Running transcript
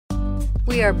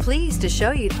We are pleased to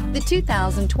show you the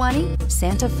 2020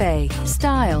 Santa Fe.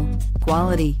 Style,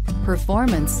 quality,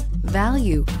 performance,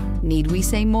 value. Need we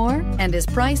say more? And is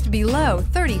priced below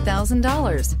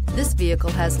 $30,000. This vehicle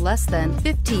has less than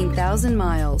 15,000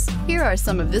 miles. Here are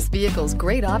some of this vehicle's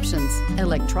great options: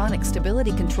 electronic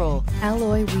stability control,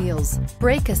 alloy wheels,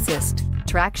 brake assist,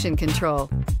 traction control,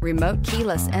 remote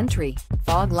keyless entry,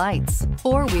 fog lights,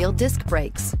 four-wheel disc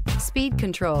brakes, speed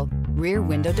control, rear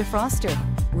window defroster,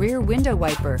 rear window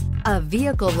wiper. A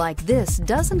vehicle like this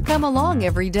doesn't come along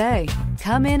every day.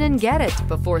 Come in and get it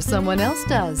before someone else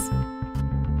does.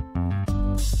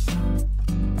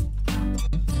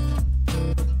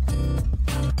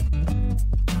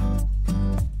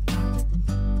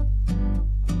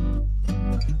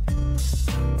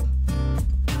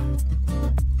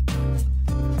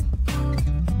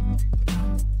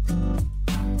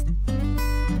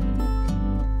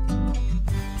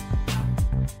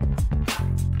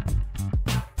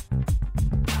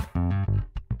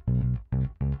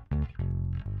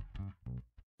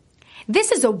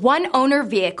 This is a one-owner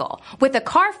vehicle with a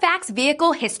Carfax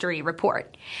Vehicle History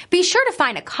Report. Be sure to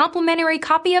find a complimentary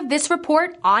copy of this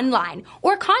report online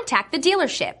or contact the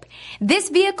dealership. This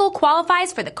vehicle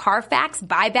qualifies for the Carfax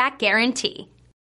Buyback Guarantee.